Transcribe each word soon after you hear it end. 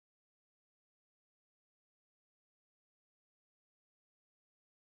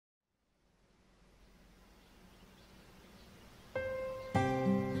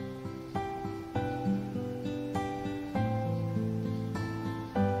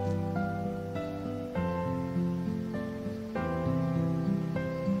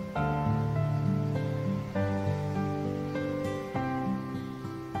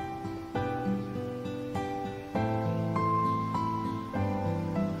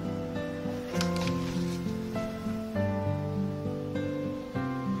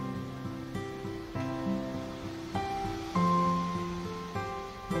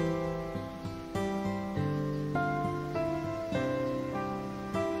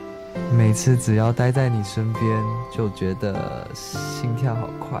每次只要待在你身边，就觉得心跳好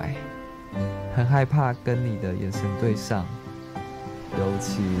快，很害怕跟你的眼神对上。尤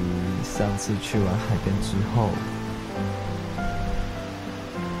其上次去完海边之后，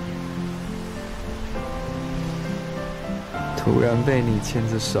突然被你牵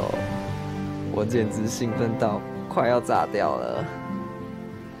着手，我简直兴奋到快要炸掉了。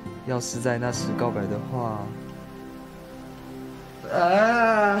要是在那时告白的话，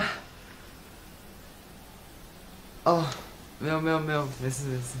哦，没有，没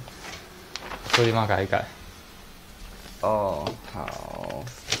事。这地方改一改。哦，好。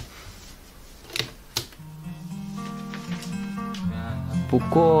不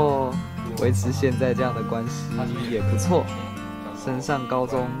过维持现在这样的关系也不错。升上高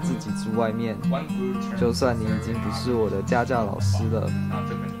中自己住外面，就算你已经不是我的家教老师了，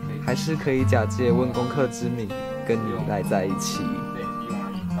还是可以假借问功课之名跟你赖在一起。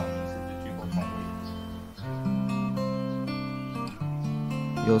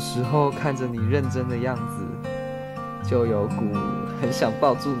有时候看着你认真的样子，就有股很想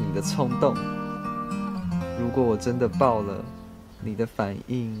抱住你的冲动。如果我真的抱了，你的反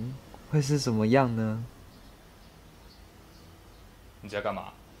应会是什么样呢？你在干嘛？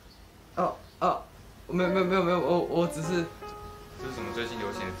没有，我只是……这是什么最近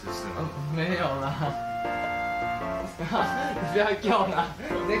流行的姿势吗？没有啦。你不要用啦！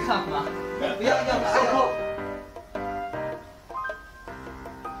你在干嘛？不要用啦！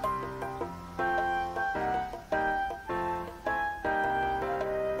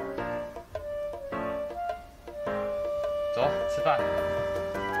走，吃饭。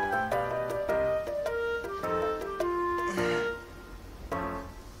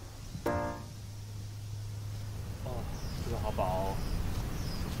这个好饱哦。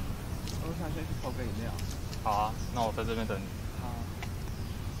我想先去泡个饮料。好啊，那我在这边等你。好。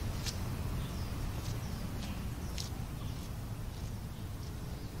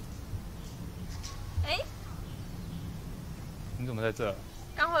你怎么在这？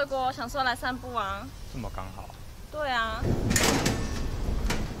刚回国，想说来散步啊。这么刚好。对啊。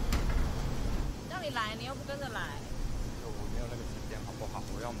让你来，你又不跟着来。我没有那个时间，好不好？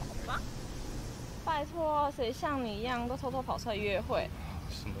我要忙。啊？拜托，谁像你一样都偷偷跑出来约会？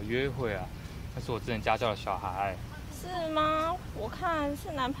什么约会啊？那是我之前家教的小孩。是吗？我看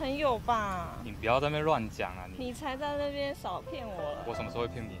是男朋友吧。你不要在那边乱讲啊！你才在那边少骗我了。我什么时候会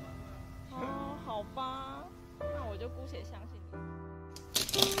骗你？哦，好吧，那我就姑且相信你。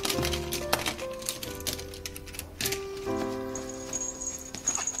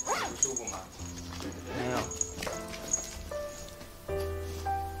不舒服吗？没有。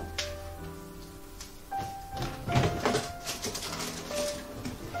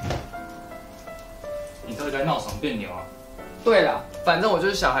你到底在闹什么别扭啊？对啦，反正我就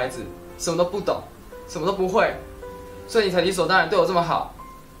是小孩子，什么都不懂，什么都不会，所以你才理所当然对我这么好，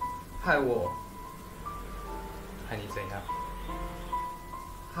害我你怎样？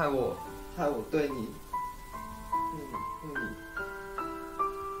害我对你，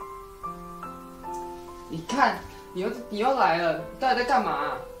你看，你又来了，你到底在干嘛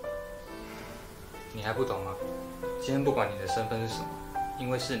啊？你还不懂吗？今天不管你的身份是什么，因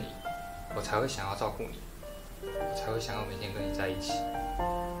为是你，我才会想要照顾你，我才会想要每天跟你在一起。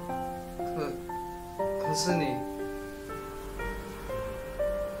可是你，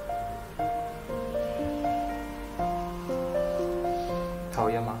讨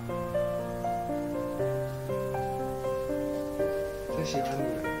厌吗？最喜欢你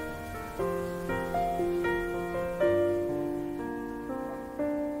了。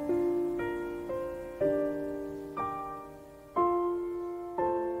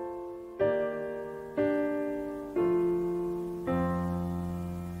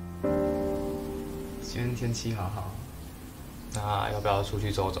今天天气好好，那要不要出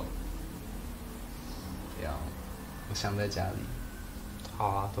去走走？不要，我想在家里。好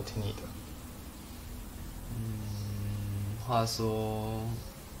啊，都听你的。话说，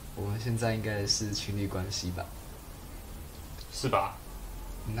我们现在应该是情侣关系吧？是吧？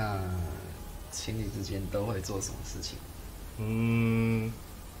那情侣之间都会做什么事情？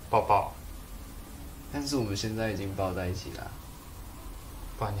抱抱。但是我们现在已经抱在一起啦。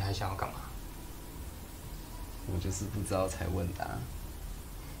不然你还想要干嘛？我就是不知道才问的啊。